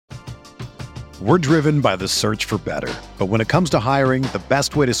We're driven by the search for better. But when it comes to hiring, the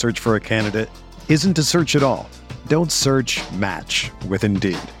best way to search for a candidate isn't to search at all. Don't search, match with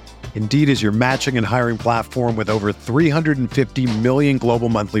Indeed. Indeed is your matching and hiring platform with over 350 million global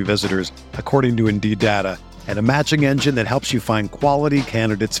monthly visitors, according to Indeed data, and a matching engine that helps you find quality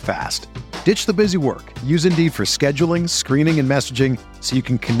candidates fast. Ditch the busy work. Use Indeed for scheduling, screening, and messaging so you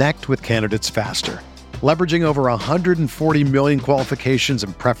can connect with candidates faster. Leveraging over 140 million qualifications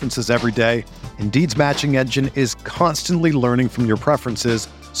and preferences every day, Indeed's matching engine is constantly learning from your preferences,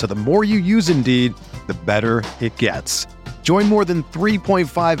 so the more you use Indeed, the better it gets. Join more than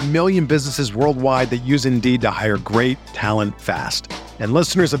 3.5 million businesses worldwide that use Indeed to hire great talent fast. And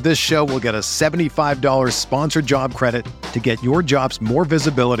listeners of this show will get a $75 sponsored job credit to get your jobs more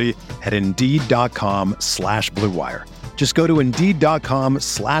visibility at Indeed.com/Blue Wire. Just go to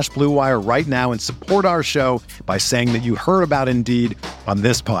Indeed.com/Blue Wire right now and support our show by saying that you heard about Indeed on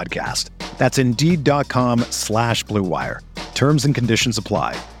this podcast. That's Indeed.com/Blue Wire. Terms and conditions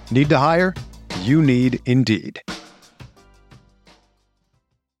apply. Need to hire? You need Indeed.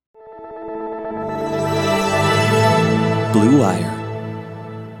 Blue Wire.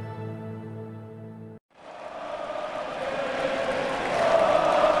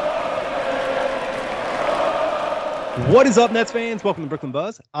 What is up, Nets fans? Welcome to Brooklyn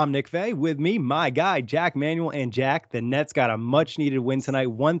Buzz. I'm Nick Fay. With me, my guy, Jack Manuel. And Jack, the Nets got a much-needed win tonight,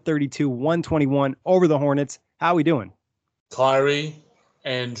 132-121 over the Hornets. How we doing? Kyrie,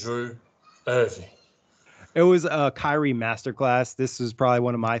 Andrew, Irving. It was a Kyrie masterclass. This was probably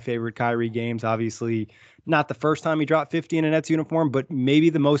one of my favorite Kyrie games. Obviously, not the first time he dropped 50 in a Nets uniform, but maybe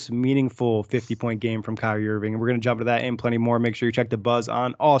the most meaningful 50-point game from Kyrie Irving. And we're going to jump into that and plenty more. Make sure you check the Buzz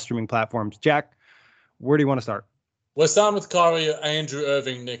on all streaming platforms. Jack, where do you want to start? We're starting with Kyrie, Andrew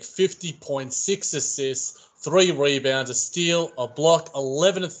Irving, Nick. 50 points, 6 assists, 3 rebounds, a steal, a block,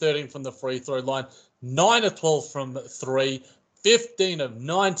 11 of 13 from the free throw line, 9 of 12 from 3, 15 of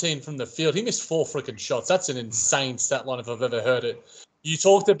 19 from the field. He missed 4 freaking shots. That's an insane stat line if I've ever heard it. You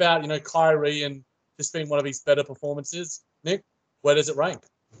talked about, Kyrie and this being one of his better performances. Nick, where does it rank?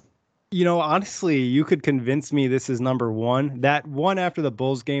 Honestly, you could convince me this is number one. That one after the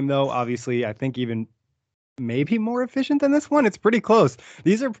Bulls game, though, obviously, I think even maybe more efficient than this one. It's pretty close.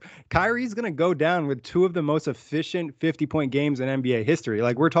 Kyrie's going to go down with 2 of the most efficient 50-point games in NBA history.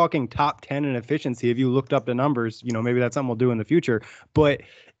 Like, we're talking top 10 in efficiency. If you looked up the numbers, maybe that's something we'll do in the future, but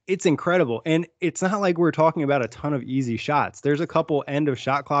it's incredible. And it's not like we're talking about a ton of easy shots. There's a couple end of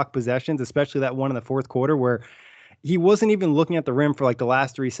shot clock possessions, especially that one in the fourth quarter where he wasn't even looking at the rim for like the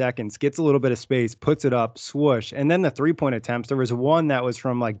last 3 seconds, gets a little bit of space, puts it up, swoosh. And then the 3-point attempts, there was one that was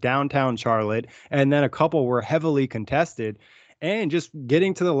from like downtown Charlotte, and then a couple were heavily contested. And just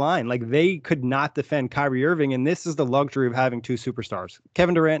getting to the line, like they could not defend Kyrie Irving. And this is the luxury of having 2 superstars.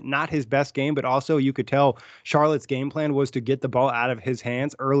 Kevin Durant, not his best game, but also you could tell Charlotte's game plan was to get the ball out of his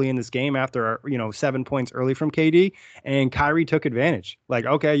hands early in this game after, 7 points early from KD. And Kyrie took advantage. Like,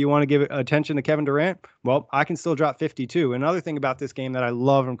 okay, you want to give attention to Kevin Durant? Well, I can still drop 52. Another thing about this game that I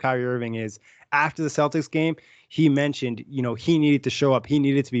love from Kyrie Irving is after the Celtics game, he mentioned, he needed to show up. He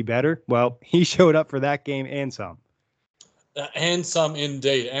needed to be better. Well, he showed up for that game and some. And some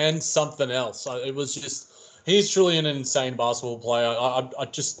indeed, and something else. It was just, he's truly an insane basketball player. I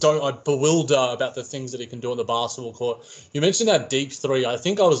bewilder about the things that he can do on the basketball court. You mentioned that deep 3. I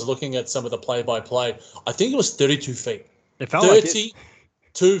think I was looking at some of the play-by-play. I think it was 32 feet. It felt like it.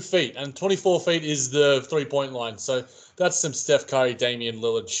 32 feet, and 24 feet is the 3-point line. So that's some Steph Curry, Damian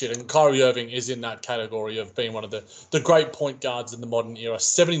Lillard shit. And Kyrie Irving is in that category of being one of the great point guards in the modern era.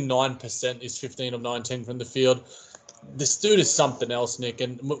 79% is 15 of 19 from the field. This dude is something else, Nick,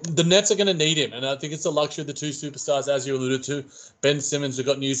 and the Nets are going to need him. And I think it's the luxury of the 2 superstars, as you alluded to. Ben Simmons, we've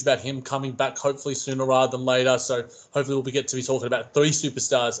got news about him coming back hopefully sooner rather than later. So hopefully we'll get to be talking about 3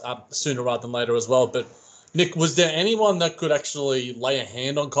 superstars sooner rather than later as well. But Nick, was there anyone that could actually lay a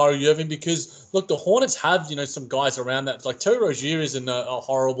hand on Kyrie Irving? Because, look, the Hornets have, some guys around that. Like, Terry Rozier isn't a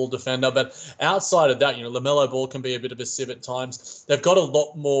horrible defender, but outside of that, LaMelo Ball can be a bit of a sieve at times. They've got a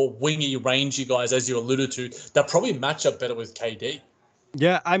lot more wingy, rangy guys, as you alluded to, that probably match up better with KD.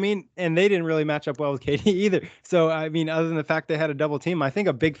 Yeah, and they didn't really match up well with KD either. So, other than the fact they had a double team, I think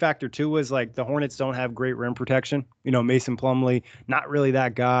a big factor, too, was, like, the Hornets don't have great rim protection. Mason Plumlee, not really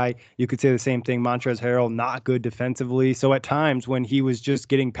that guy. You could say the same thing. Montrezl Harrell, not good defensively. So, at times, when he was just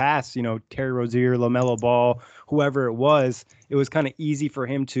getting past, Terry Rozier, LaMelo Ball, whoever it was kind of easy for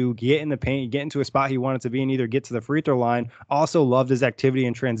him to get in the paint, get into a spot he wanted to be, and either get to the free throw line. Also loved his activity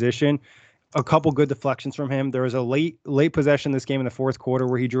in transition. A couple good deflections from him. There was a late possession this game in the fourth quarter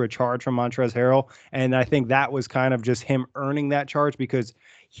where he drew a charge from Montrezl Harrell, and I think that was kind of just him earning that charge because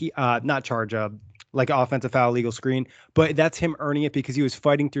he not charge like offensive foul, legal screen, but that's him earning it because he was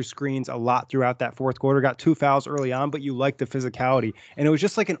fighting through screens a lot throughout that fourth quarter. Got 2 fouls early on, but you like the physicality, and it was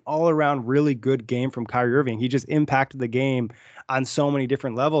just like an all around really good game from Kyrie Irving. He just impacted the game on so many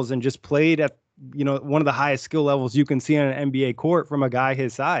different levels and just played at one of the highest skill levels you can see on an NBA court from a guy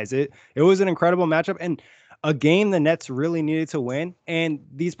his size. It was an incredible matchup and a game the Nets really needed to win. And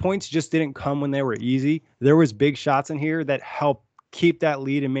these points just didn't come when they were easy. There was big shots in here that helped keep that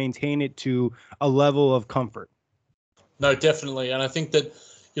lead and maintain it to a level of comfort. No, definitely. And I think that,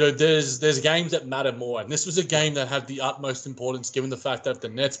 there's games that matter more. And this was a game that had the utmost importance, given the fact that if the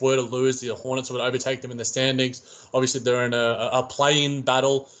Nets were to lose, the Hornets would overtake them in the standings. Obviously, they're in a play-in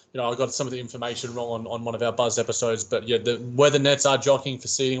battle. I got some of the information wrong on one of our Buzz episodes. But, where the Nets are jockeying for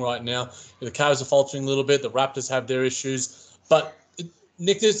seeding right now, the Cavs are faltering a little bit. The Raptors have their issues. But,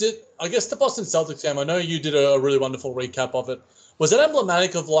 Nick, I guess the Boston Celtics game, I know you did a really wonderful recap of it. Was it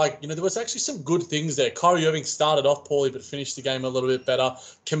emblematic of there was actually some good things there? Kyrie Irving started off poorly but finished the game a little bit better.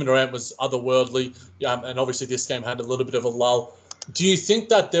 Kevin Durant was otherworldly, and obviously this game had a little bit of a lull. Do you think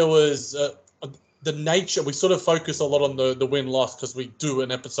that there was the nature? We sort of focus a lot on the win-loss because we do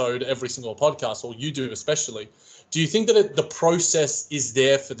an episode every single podcast, or you do especially. Do you think that the process is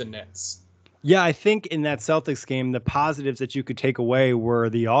there for the Nets? Yeah, I think in that Celtics game, the positives that you could take away were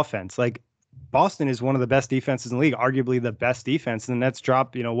the offense. Like, Boston is one of the best defenses in the league, arguably the best defense. And the Nets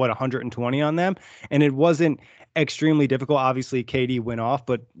dropped, 120 on them. And it wasn't extremely difficult. Obviously, KD went off,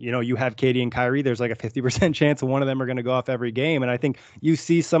 but, you have KD and Kyrie. There's like a 50% chance one of them are going to go off every game. And I think you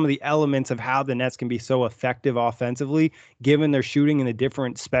see some of the elements of how the Nets can be so effective offensively, given their shooting and the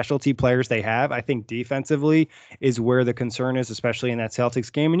different specialty players they have. I think defensively is where the concern is, especially in that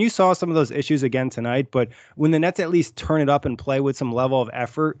Celtics game. And you saw some of those issues again tonight. But when the Nets at least turn it up and play with some level of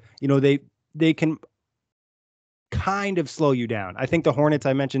effort, they can kind of slow you down. I think the Hornets,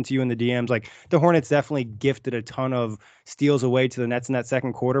 I mentioned to you in the DMs, like the Hornets definitely gifted a ton of steals away to the Nets in that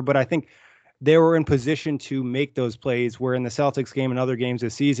second quarter, but I think they were in position to make those plays, where in the Celtics game and other games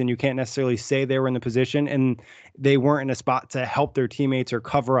this season, you can't necessarily say they were in the position and they weren't in a spot to help their teammates or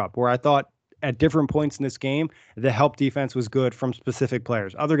cover up, where I thought at different points in this game, the help defense was good from specific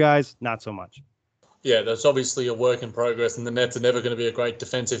players. Other guys, not so much. Yeah, that's obviously a work in progress, and the Nets are never going to be a great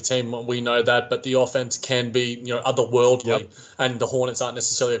defensive team. We know that, but the offense can be, otherworldly. Yep. And the Hornets aren't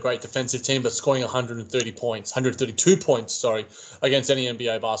necessarily a great defensive team, but scoring 132 points, against any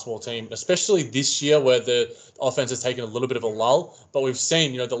NBA basketball team, especially this year where the offense has taken a little bit of a lull. But we've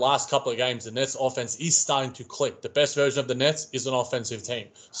seen, the last couple of games, the Nets offense is starting to click. The best version of the Nets is an offensive team.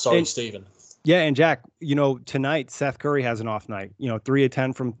 Sorry, Steven. Yeah, and Jack, tonight Seth Curry has an off night. 3 of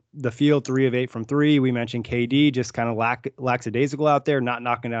 10 from the field, 3 of 8 from 3. We mentioned KD just kind of lackadaisical out there, not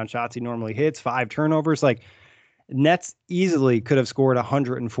knocking down shots he normally hits, 5 turnovers. Like, Nets easily could have scored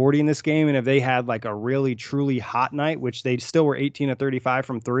 140 in this game, and if they had like a really truly hot night, which they still were 18 of 35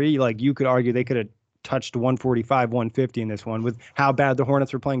 from 3, like you could argue they could have touched 145, 150 in this one with how bad the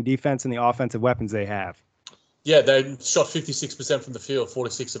Hornets were playing defense and the offensive weapons they have. Yeah, they shot 56% from the field,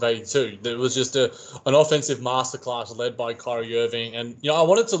 46 of 82. There was just an offensive masterclass led by Kyrie Irving. And, I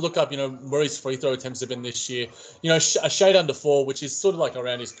wanted to look up, where his free throw attempts have been this year. A shade under 4, which is sort of like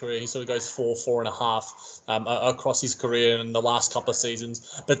around his career. He sort of goes 4.5 across his career in the last couple of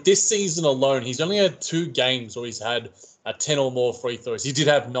seasons. But this season alone, he's only had 2 games where he's had 10 or more free throws. He did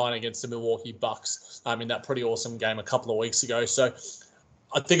have 9 against the Milwaukee Bucks in that pretty awesome game a couple of weeks ago. So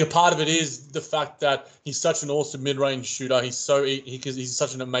I think a part of it is the fact that he's such an awesome mid-range shooter. He's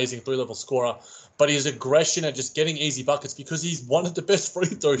such an amazing 3-level scorer, but his aggression at just getting easy buckets, because he's one of the best free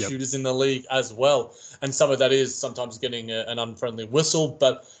throw shooters in the league as well. And some of that is sometimes getting an unfriendly whistle.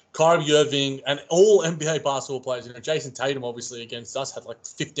 But Kyrie Irving and all NBA basketball players, Jason Tatum obviously against us had like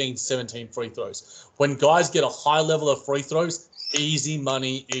 15, 17 free throws. When guys get a high level of free throws, easy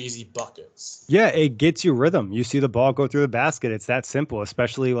money, easy buckets. Yeah, it gets you rhythm. You see the ball go through the basket. It's that simple,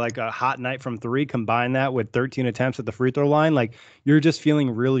 especially like a hot night from 3. Combine that with 13 attempts at the free throw line. Like, you're just feeling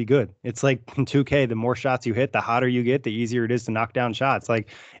really good. It's like in 2K, the more shots you hit, the hotter you get, the easier it is to knock down shots. Like,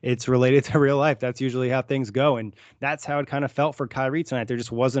 it's related to real life. That's usually how things go. And that's how it kind of felt for Kyrie tonight. There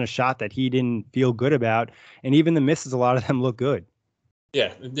just wasn't a shot that he didn't feel good about. And even the misses, a lot of them look good.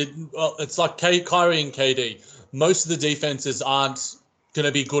 Yeah, it's like Kyrie and KD. Most of the defenses aren't going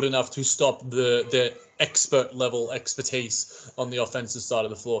to be good enough to stop the expert level expertise on the offensive side of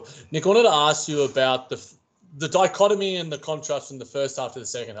the floor. Nick, I wanted to ask you about the dichotomy and the contrast from the first half to the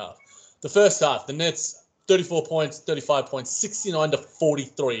second half. The first half, the Nets, 34 points, 35 points, 69 to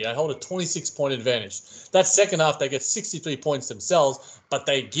 43. They hold a 26-point advantage. That second half, they get 63 points themselves, but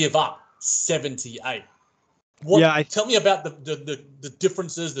they give up 78. Tell me about the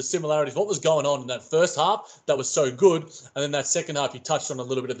differences, the similarities. What was going on in that first half that was so good, and then that second half, you touched on a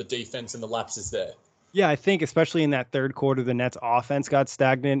little bit of the defense and the lapses there. Yeah, I think especially in that third quarter, the Nets offense got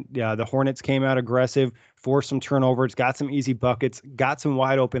stagnant. Yeah, the Hornets came out aggressive, forced some turnovers, got some easy buckets, got some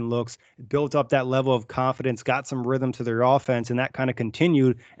wide open looks, built up that level of confidence, got some rhythm to their offense, and that kind of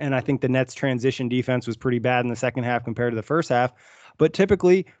continued. And I think the Nets transition defense was pretty bad in the second half compared to the first half. But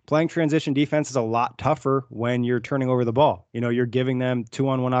typically, playing transition defense is a lot tougher when you're turning over the ball. You're giving them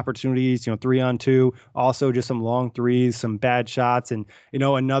 2-on-1 opportunities, 3-on-2, also just some long threes, some bad shots. And,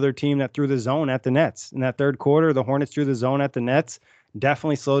 another team that threw the zone at the Nets. In that third quarter, the Hornets threw the zone at the Nets,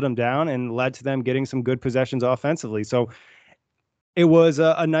 definitely slowed them down and led to them getting some good possessions offensively. So it was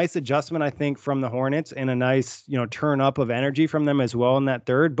a nice adjustment, I think, from the Hornets and a nice, turn up of energy from them as well in that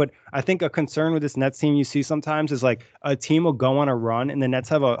third. But I think a concern with this Nets team you see sometimes is like a team will go on a run and the Nets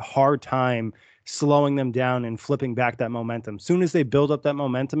have a hard time slowing them down and flipping back that momentum. Soon as they build up that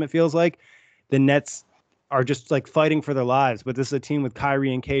momentum, it feels like the Nets are just like fighting for their lives. But this is a team with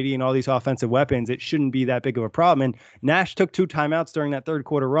Kyrie and KD and all these offensive weapons. It shouldn't be that big of a problem. And Nash took 2 timeouts during that third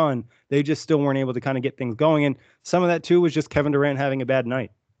quarter run. They just still weren't able to kind of get things going. And some of that, too, was just Kevin Durant having a bad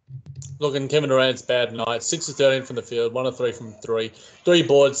night. Look, in Kevin Durant's bad night, 6 of 13 from the field, 1 of 3 from 3, 3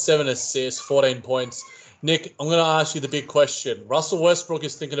 boards, 7 assists, 14 points. Nick, I'm going to ask you the big question. Russell Westbrook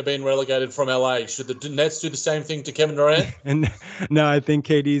is thinking of being relegated from LA. Should the Nets do the same thing to Kevin Durant? And no, I think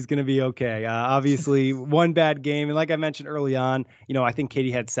KD is going to be okay. Obviously, one bad game. And like I mentioned early on, I think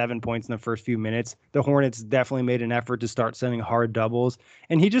KD had 7 points in the first few minutes. The Hornets definitely made an effort to start sending hard doubles.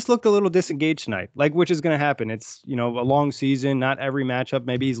 And he just looked a little disengaged tonight, which is going to happen. It's, a long season, not every matchup.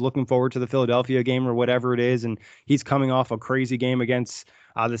 Maybe he's looking forward to the Philadelphia game or whatever it is. And he's coming off a crazy game against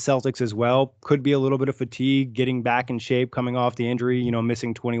the Celtics as well. Could be a little bit of fatigue, getting back in shape, coming off the injury,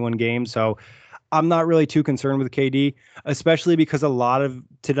 missing 21 games. So I'm not really too concerned with KD, especially because a lot of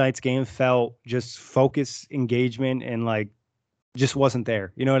tonight's game felt just focus, engagement, and just wasn't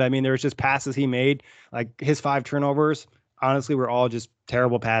there. You know what I mean? There was just passes he made, his 5 turnovers, honestly, were all just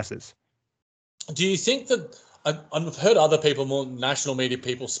terrible passes. Do you think that I've heard other people, more national media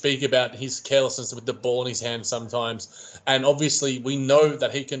people, speak about his carelessness with the ball in his hands sometimes. And obviously we know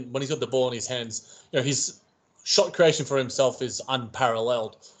that he can, when he's got the ball in his hands, his shot creation for himself is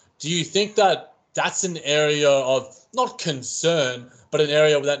unparalleled. Do you think that that's an area of not concern, but an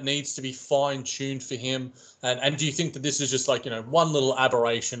area that needs to be fine-tuned for him? And do you think that this is just one little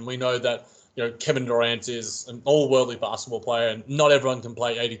aberration? We know that, Kevin Durant is an all-worldly basketball player and not everyone can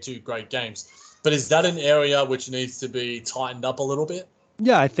play 82 great games. But is that an area which needs to be tightened up a little bit?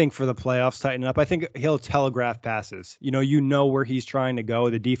 Yeah, I think for the playoffs, tighten up. I think he'll telegraph passes. You know where he's trying to go.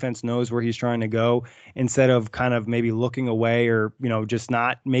 The defense knows where he's trying to go. Instead of kind of maybe looking away or, just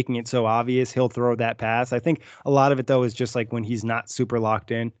not making it so obvious, he'll throw that pass. I think a lot of it, though, is just when he's not super locked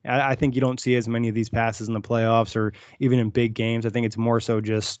in. I think you don't see as many of these passes in the playoffs or even in big games. I think it's more so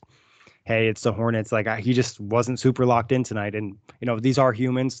just, hey, it's the Hornets. He just wasn't super locked in tonight. And, these are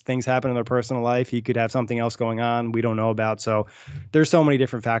humans. Things happen in their personal life. He could have something else going on we don't know about. So there's so many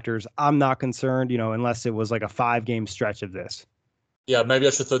different factors. I'm not concerned, unless it was a 5-game stretch of this. Yeah, maybe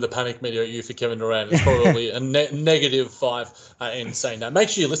I should throw the panic meter at you for Kevin Durant. It's probably a -5 in saying that. Make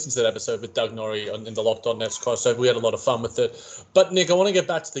sure you listen to that episode with Doug Norrie in the Locked On Nets crossover. We had a lot of fun with it. But, Nick, I want to get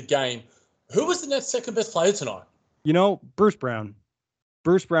back to the game. Who was the Nets' second-best player tonight? Bruce Brown.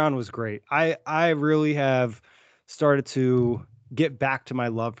 Bruce Brown was great. I really have started to get back to my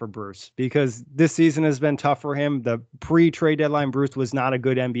love for Bruce because this season has been tough for him. The pre-trade deadline Bruce was not a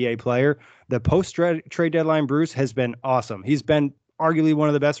good NBA player. The post-trade deadline Bruce has been awesome. He's been arguably one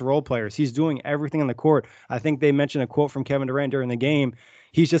of the best role players. He's doing everything on the court. I think they mentioned a quote from Kevin Durant during the game.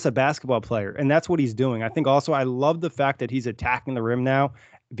 He's just a basketball player, and that's what he's doing. I think also I love the fact that he's attacking the rim now,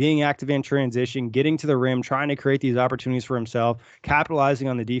 being active in transition, getting to the rim, trying to create these opportunities for himself, capitalizing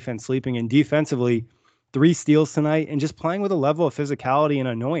on the defense, sleeping, and defensively, 3 steals tonight, and just playing with a level of physicality and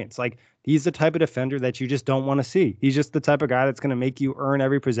annoyance. He's the type of defender that you just don't want to see. He's just the type of guy that's going to make you earn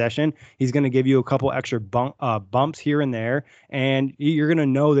every possession. He's going to give you a couple extra bumps here and there, and you're going to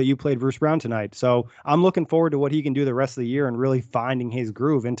know that you played Bruce Brown tonight. So I'm looking forward to what he can do the rest of the year and really finding his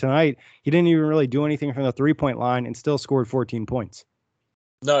groove. And tonight, he didn't even really do anything from the 3-point line and still scored 14 points.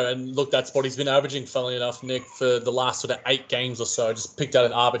 No, and look, that's what he's been averaging, funnily enough, Nick, for the last sort of 8 games or so. Just picked out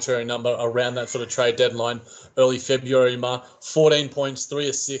an arbitrary number around that sort of trade deadline, early February mark. 14 points, 3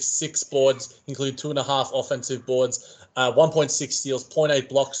 assists, 6 boards, including 2.5 offensive boards. 1.6 steals, 0.8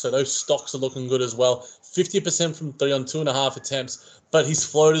 blocks. So those stocks are looking good as well. 50% from 3 on 2.5 attempts. But his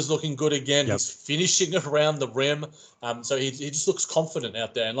floater's looking good again. Yep. He's finishing it around the rim. So he just looks confident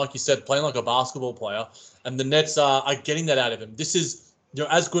out there. And like you said, playing like a basketball player. And the Nets are getting that out of him. This is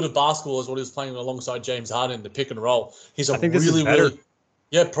as good a basketball as what he was playing alongside James Harden in the pick and roll. He's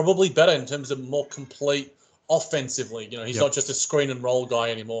probably better in terms of more complete offensively. He's not just a screen and roll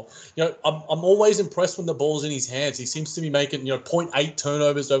guy anymore. I'm always impressed when the ball's in his hands. He seems to be making 0.8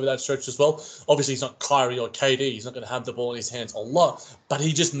 turnovers over that stretch as well. Obviously, he's not Kyrie or KD. He's not going to have the ball in his hands a lot, but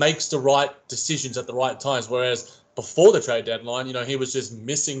he just makes the right decisions at the right times. Whereas before the trade deadline, he was just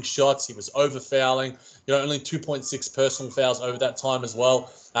missing shots. He was over fouling. Only 2.6 personal fouls over that time as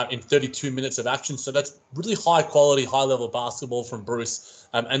well in 32 minutes of action. So that's really high quality, high level basketball from Bruce.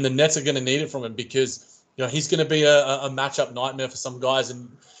 And the Nets are going to need it from him because he's going to be a matchup nightmare for some guys.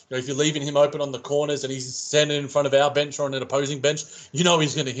 And if you're leaving him open on the corners and he's standing in front of our bench or on an opposing bench, he's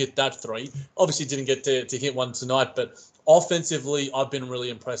going to hit that three. Obviously, didn't get to hit one tonight, but offensively, I've been really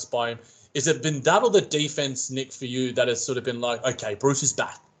impressed by him. Has it been that or the defense, Nick, for you that has sort of been like, okay, Bruce is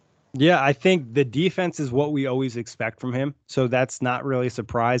back? Yeah, I think the defense is what we always expect from him. So that's not really a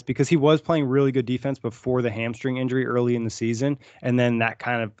surprise because he was playing really good defense before the hamstring injury early in the season. And then that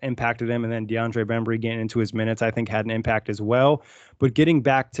kind of impacted him. And then DeAndre Bembry getting into his minutes, I think, had an impact as well. But getting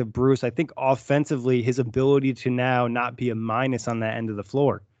back to Bruce, I think offensively, his ability to now not be a minus on that end of the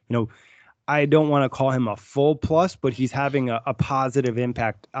floor. I don't want to call him a full plus, but he's having a positive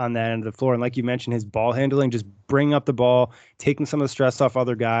impact on that end of the floor. And like you mentioned, his ball handling, just bringing up the ball, taking some of the stress off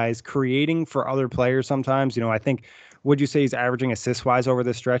other guys, creating for other players sometimes. I think, would you say he's averaging assist-wise over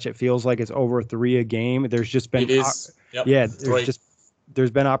the stretch? It feels like it's over 3 a game. There's just been, there's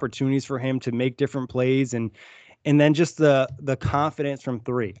been opportunities for him to make different plays. And then just the confidence from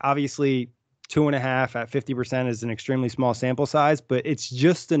 3. Obviously, 2.5 at 50% is an extremely small sample size, but it's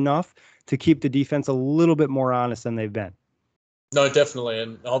just enough to keep the defense a little bit more honest than they've been. No, definitely.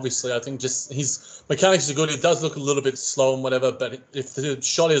 And obviously, I think just his mechanics are good. It does look a little bit slow and whatever, but if the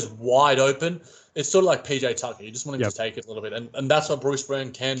shot is wide open, it's sort of like PJ Tucker. You just want him to take it a little bit. And that's what Bruce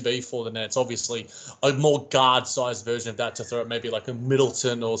Brown can be for the Nets. Obviously, a more guard-sized version of that to throw at maybe like a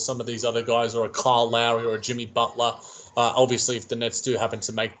Middleton or some of these other guys or a Kyle Lowry or a Jimmy Butler. Obviously, if the Nets do happen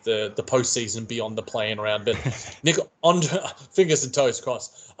to make the postseason beyond the play-in round. But fingers and toes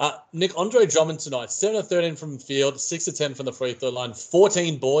crossed. Nick, Andre Drummond tonight, 7 of 13 from the field, 6 of 10 from the free throw line,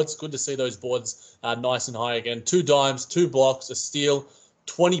 14 boards. Good to see those boards nice and high again. 2 dimes, 2 blocks, a steal,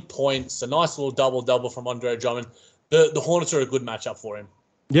 20 points. A nice little double-double from Andre Drummond. The Hornets are a good matchup for him.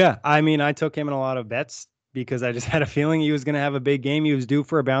 Yeah, I mean, I took him in a lot of bets because I just had a feeling he was going to have a big game. He was due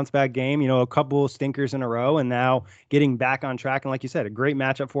for a bounce-back game, a couple of stinkers in a row, and now getting back on track. And like you said, a great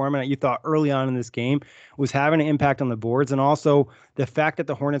matchup for him. And you thought early on in this game was having an impact on the boards. And also the fact that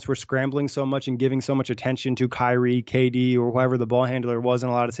the Hornets were scrambling so much and giving so much attention to Kyrie, KD, or whoever the ball handler was in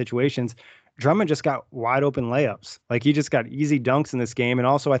a lot of situations. Drummond just got wide open layups. Like he just got easy dunks in this game. And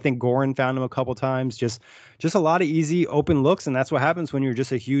also I think Goran found him a couple times, just a lot of easy open looks. And that's what happens when you're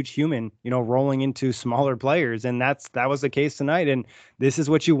just a huge human, rolling into smaller players. And that was the case tonight. And this is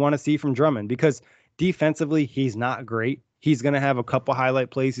what you want to see from Drummond because defensively, he's not great. He's going to have a couple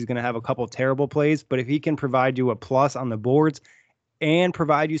highlight plays. He's going to have a couple terrible plays. But if he can provide you a plus on the boards and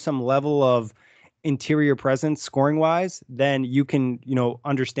provide you some level of interior presence scoring wise, then you can,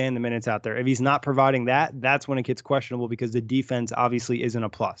 understand the minutes out there. If he's not providing that, that's when it gets questionable because the defense obviously isn't a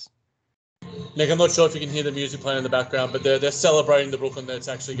plus. Nick, I'm not sure if you can hear the music playing in the background, but they're celebrating the Brooklyn Nets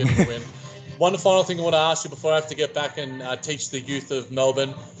actually getting the win. One final thing I want to ask you before I have to get back and teach the youth of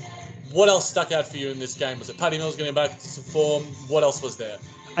Melbourne. What else stuck out for you in this game? Was it Patty Mills getting back to some form? What else was there?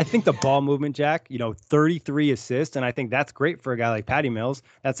 I think the ball movement, Jack, 33 assists. And I think that's great for a guy like Patty Mills.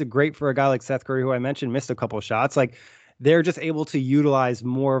 That's great for a guy like Seth Curry, who I mentioned missed a couple of shots. Like they're just able to utilize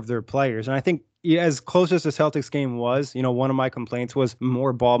more of their players. And I think as close as the Celtics game was, one of my complaints was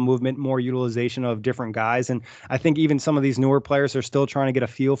more ball movement, more utilization of different guys. And I think even some of these newer players are still trying to get a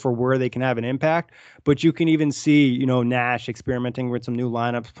feel for where they can have an impact. But you can even see, Nash experimenting with some new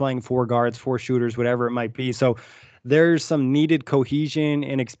lineups, playing 4 guards, 4 shooters, whatever it might be. So there's some needed cohesion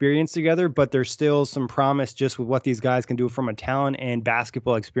and experience together, but there's still some promise just with what these guys can do from a talent and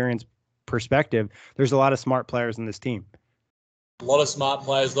basketball experience perspective. There's a lot of smart players in this team. A lot of smart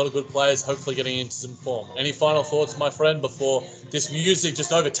players, a lot of good players, hopefully getting into some form. Any final thoughts, my friend, before this music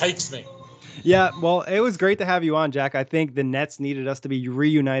just overtakes me? Yeah, well, it was great to have you on, Jack. I think the Nets needed us to be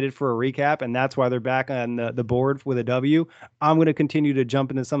reunited for a recap, and that's why they're back on the board with a W. I'm going to continue to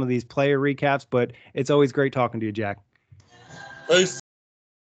jump into some of these player recaps, but it's always great talking to you, Jack. Peace.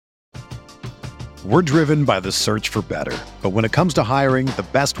 We're driven by the search for better. But when it comes to hiring, the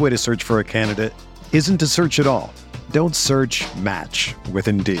best way to search for a candidate isn't to search at all. Don't search, match with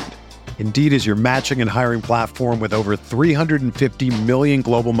Indeed. Indeed is your matching and hiring platform with over 350 million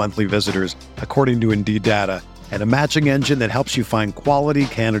global monthly visitors, according to Indeed data, and a matching engine that helps you find quality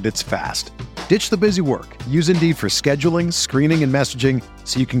candidates fast. Ditch the busy work. Use Indeed for scheduling, screening, and messaging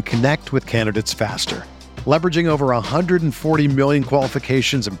so you can connect with candidates faster. Leveraging over 140 million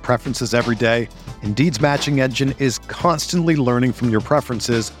qualifications and preferences every day, Indeed's matching engine is constantly learning from your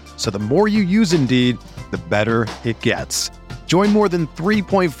preferences, so the more you use Indeed, the better it gets. Join more than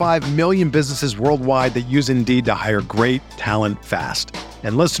 3.5 million businesses worldwide that use Indeed to hire great talent fast.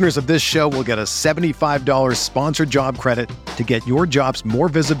 And listeners of this show will get a $75 sponsored job credit to get your jobs more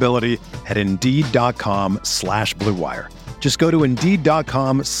visibility at Indeed.com/Blue Wire. Just go to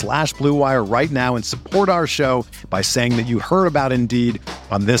Indeed.com/Blue Wire right now and support our show by saying that you heard about Indeed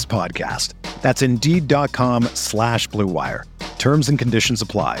on this podcast. That's Indeed.com/Blue Wire. Terms and conditions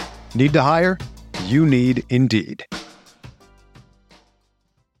apply. Need to hire? You need Indeed.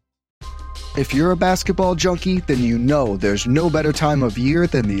 If you're a basketball junkie, then you know there's no better time of year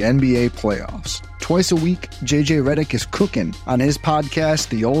than the NBA playoffs. Twice a week, JJ Redick is cooking on his podcast,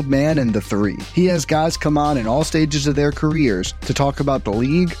 The Old Man and the Three. He has guys come on in all stages of their careers to talk about the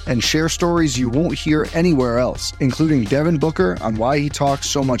league and share stories you won't hear anywhere else, including Devin Booker on why he talks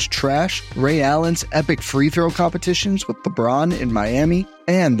so much trash, Ray Allen's epic free throw competitions with LeBron in Miami,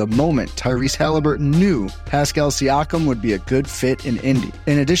 and the moment Tyrese Halliburton knew Pascal Siakam would be a good fit in Indy.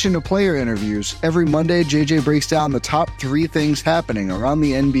 In addition to player interviews, every Monday JJ breaks down the top 3 things happening around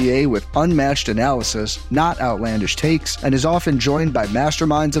the NBA with unmatched analysis, not outlandish takes, and is often joined by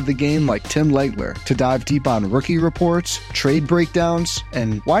masterminds of the game like Tim Legler to dive deep on rookie reports, trade breakdowns,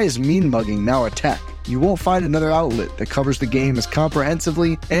 and why is mean mugging now a tech? You won't find another outlet that covers the game as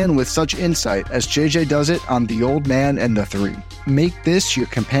comprehensively and with such insight as JJ does it on The Old Man and the Three. Make this your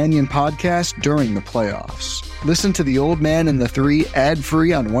companion podcast during the playoffs. Listen to The Old Man and the Three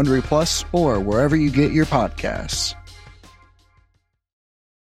ad-free on Wondery Plus or wherever you get your podcasts.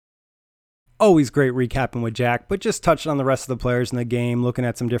 Always great recapping with Jack, but just touching on the rest of the players in the game, looking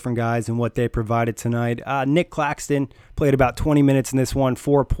at some different guys and what they provided tonight. Nick Claxton played about 20 minutes in this one,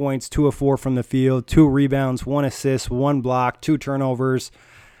 4 points, 2 of 4 from the field, 2 rebounds, 1 assist, 1 block, 2 turnovers.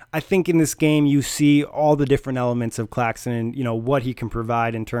 I think in this game you see all the different elements of Claxton and, you know, what he can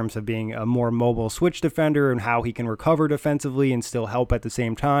provide in terms of being a more mobile switch defender and how he can recover defensively and still help at the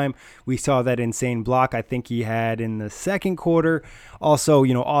same time. We saw that insane block I think he had in the second quarter. Also,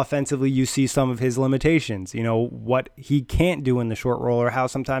 you know, offensively you see some of his limitations, you know, what he can't do in the short roll or how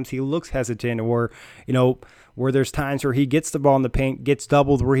sometimes he looks hesitant or, you know, where there's times where he gets the ball in the paint, gets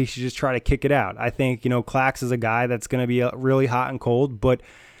doubled where he should just try to kick it out. I think, you know, Clax is a guy that's going to be really hot and cold, but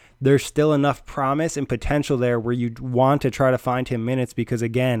there's still enough promise and potential there where you want to try to find him minutes because,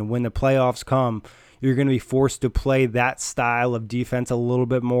 again, when the playoffs come, you're going to be forced to play that style of defense a little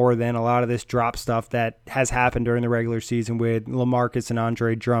bit more than a lot of this drop stuff that has happened during the regular season with LaMarcus and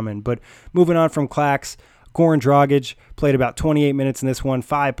Andre Drummond. But moving on from Clax, Goran Dragic played about 28 minutes in this one,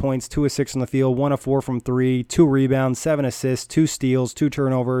 5 points, 2 of 6 on the field, 1 of 4 from 3, 2 rebounds, 7 assists, 2 steals, 2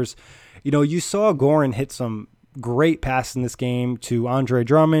 turnovers. You know, you saw Goran hit some great pass in this game to Andre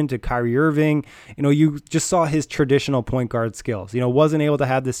Drummond, to Kyrie Irving. You know, you just saw his traditional point guard skills. You know, wasn't able to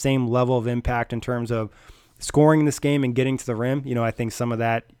have the same level of impact in terms of scoring this game and getting to the rim. You know, I think some of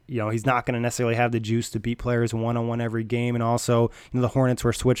that, you know, he's not going to necessarily have the juice to beat players one-on-one every game. And also, you know, the Hornets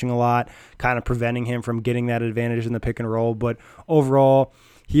were switching a lot, kind of preventing him from getting that advantage in the pick and roll. But overall,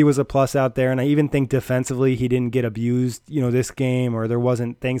 he was a plus out there. And I even think defensively, he didn't get abused, you know, this game, or there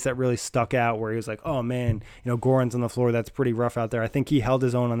wasn't things that really stuck out where he was like, oh man, you know, Goran's on the floor. That's pretty rough out there. I think he held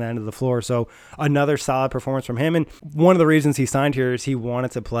his own on the end of the floor. So another solid performance from him. And one of the reasons he signed here is he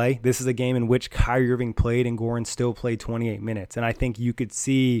wanted to play. This is a game in which Kyrie Irving played and Goran still played 28 minutes. And I think you could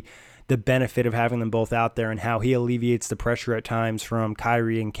see the benefit of having them both out there and how he alleviates the pressure at times from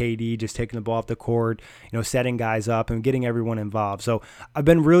Kyrie and KD just taking the ball off the court, you know, setting guys up and getting everyone involved. So I've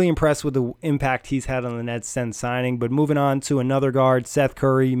been really impressed with the impact he's had on the Nets since signing. But moving on to another guard, Seth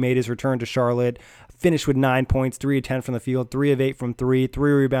Curry made his return to Charlotte, finished with 9 points, 3 of 10 from the field, 3 of 8 from 3,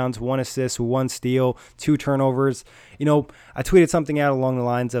 3 rebounds, 1 assist, 1 steal, 2 turnovers. You know, I tweeted something out along the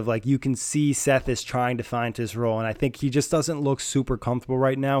lines of like, you can see Seth is trying to find his role. And I think he just doesn't look super comfortable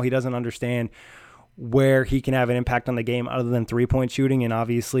right now. He doesn't understand where he can have an impact on the game other than 3-point shooting. And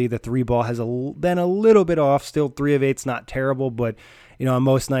obviously the 3 ball has been a little bit off. Still 3 of 8's not terrible, but you know, on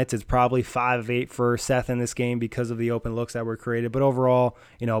most nights it's probably 5 of 8 for Seth in this game because of the open looks that were created. But overall,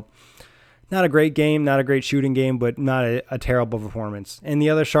 you know, Not a great game, not a great shooting game, but not a terrible performance. And the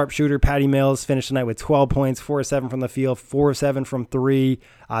other sharpshooter, Patty Mills, finished the night with 12 points, 4 of 7 from the field, 4 of 7 from 3,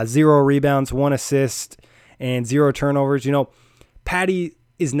 0 rebounds, 1 assist, and 0 turnovers. Patty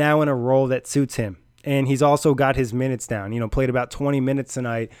is now in a role that suits him. And he's also got his minutes down, played about 20 minutes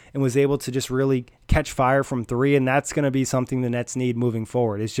tonight and was able to just really catch fire from 3. And that's going to be something the Nets need moving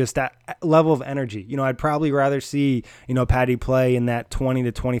forward. It's just that level of energy. I'd probably rather see, Patty play in that 20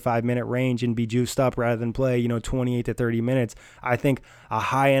 to 25 minute range and be juiced up rather than play, 28 to 30 minutes. I think a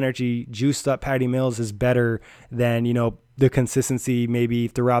high energy, juiced up Patty Mills is better than, the consistency maybe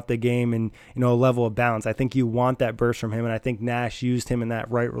throughout the game and, a level of balance. I think you want that burst from him, and I think Nash used him in that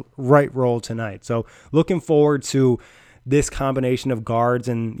right role tonight. So looking forward to this combination of guards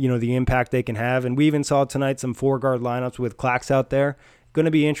and, the impact they can have. And we even saw tonight some 4-guard lineups with Clax out there. Going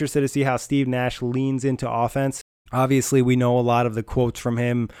to be interested to see how Steve Nash leans into offense. Obviously, we know a lot of the quotes from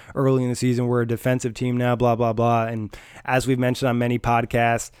him early in the season. We're a defensive team now, blah, blah, blah. And as we've mentioned on many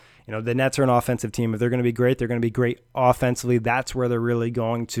podcasts, the Nets are an offensive team. If they're going to be great, they're going to be great offensively. That's where they're really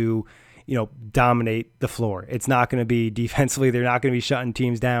going to, dominate the floor. It's not going to be defensively. They're not going to be shutting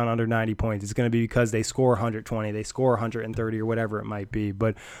teams down under 90 points. It's going to be because they score 120, they score 130 or whatever it might be.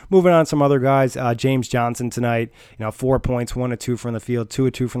 But moving on, some other guys, James Johnson tonight, 4 points, 1 of 2 from the field, 2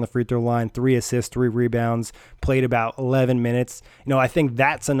 of 2 from the free throw line, 3 assists, 3 rebounds, played about 11 minutes. I think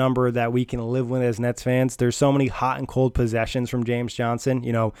that's a number that we can live with as Nets fans. There's so many hot and cold possessions from James Johnson.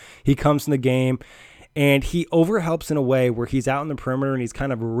 He comes in the game and he overhelps in a way where he's out in the perimeter and he's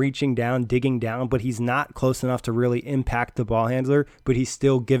kind of reaching down, digging down, but he's not close enough to really impact the ball handler, but he's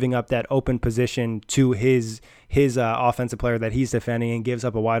still giving up that open position to his offensive player that he's defending and gives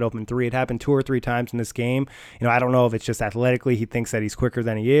up a wide open 3. It happened 2 or 3 times in this game. I don't know if it's just athletically he thinks that he's quicker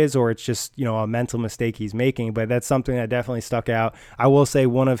than he is, or it's just, a mental mistake he's making, but that's something that definitely stuck out. I will say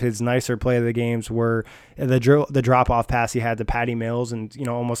one of his nicer play of the games were the drop-off pass he had to Patty Mills and,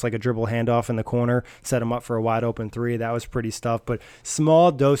 almost like a dribble handoff in the corner, set him up for a wide open 3. That was pretty stuff, but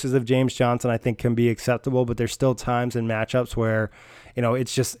small doses of James Johnson I think can be acceptable, but there's still times in matchups where,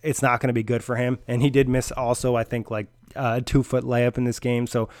 it's not going to be good for him. And he did miss also, I think, like a 2-foot layup in this game.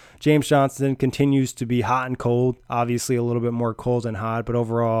 So James Johnson continues to be hot and cold, obviously a little bit more cold than hot, but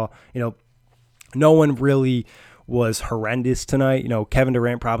overall, no one really was horrendous tonight. Kevin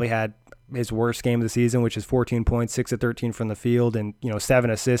Durant probably had his worst game of the season, which is 14 points, 6 of 13 from the field, and 7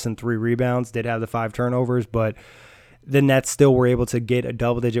 assists and 3 rebounds. Did have the 5 turnovers, but the Nets still were able to get a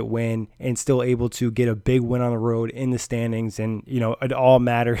double-digit win and still able to get a big win on the road in the standings. And, it all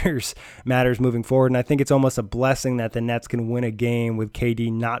matters moving forward. And I think it's almost a blessing that the Nets can win a game with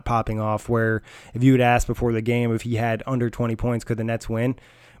KD not popping off, where if you had asked before the game if he had under 20 points, could the Nets win?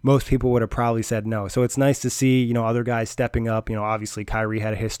 Most people would have probably said no. So it's nice to see, other guys stepping up. Obviously Kyrie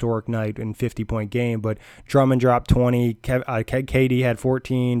had a historic night and 50-point game, but Drummond dropped 20. KD had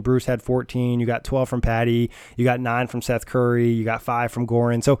 14. Bruce had 14. You got 12 from Patty. You got 9 from Seth Curry. You got 5 from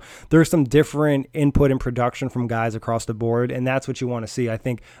Goran. So there's some different input and production from guys across the board, and that's what you want to see. I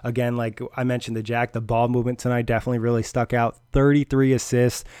think, again, like I mentioned the Jack, the ball movement tonight definitely really stuck out. 33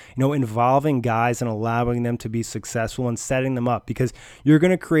 assists, involving guys and allowing them to be successful and setting them up, because you're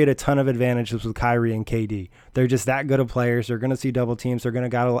going to create a ton of advantages with Kyrie and KD. They're just that good of players. They're going to see double teams. They're going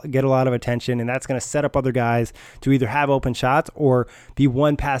to get a lot of attention, and that's going to set up other guys to either have open shots or be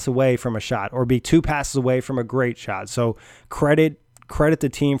 1 pass away from a shot or be 2 passes away from a great shot. So credit the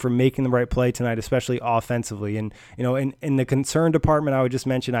team for making the right play tonight, especially offensively. And, in the concern department, I would just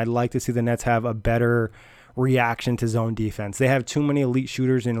mention I'd like to see the Nets have a better reaction to zone defense. They have too many elite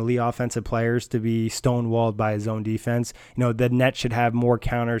shooters and elite offensive players to be stonewalled by a zone defense. The Nets should have more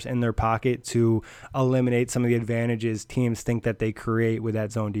counters in their pocket to eliminate some of the advantages teams think that they create with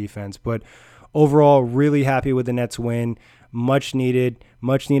that zone defense. But overall, really happy with the Nets win. Much needed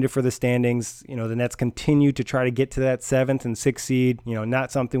for the standings. The Nets continue to try to get to that 7th and 6th seed.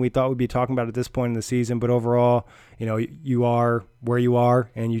 Not something we thought we'd be talking about at this point in the season, but overall, you are where you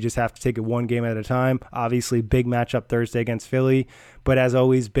are, and you just have to take it one game at a time. Obviously, big matchup Thursday against Philly. But as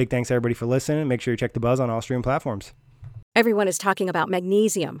always, big thanks to everybody for listening. Make sure you check the Buzz on all streaming platforms. Everyone is talking about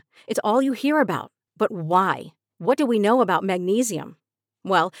magnesium. It's all you hear about. But why? What do we know about magnesium?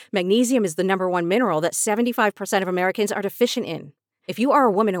 Well, magnesium is the #1 mineral that 75% of Americans are deficient in. If you are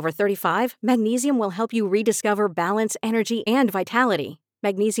a woman over 35, magnesium will help you rediscover balance, energy, and vitality.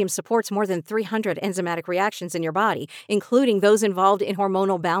 Magnesium supports more than 300 enzymatic reactions in your body, including those involved in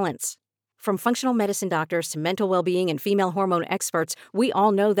hormonal balance. From functional medicine doctors to mental well-being and female hormone experts, we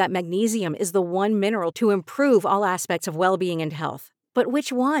all know that magnesium is the one mineral to improve all aspects of well-being and health. But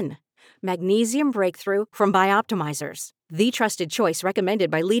which one? Magnesium Breakthrough from Bioptimizers. the trusted choice recommended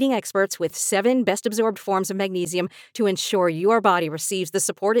by leading experts with 7 best-absorbed forms of magnesium to ensure your body receives the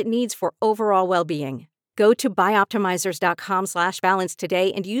support it needs for overall well-being. Go to bioptimizers.com/balance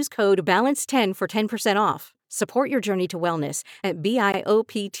today and use code BALANCE10 for 10% off. Support your journey to wellness at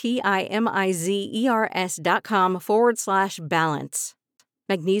bioptimizers.com/balance.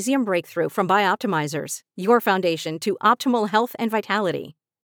 Magnesium Breakthrough from Bioptimizers, your foundation to optimal health and vitality.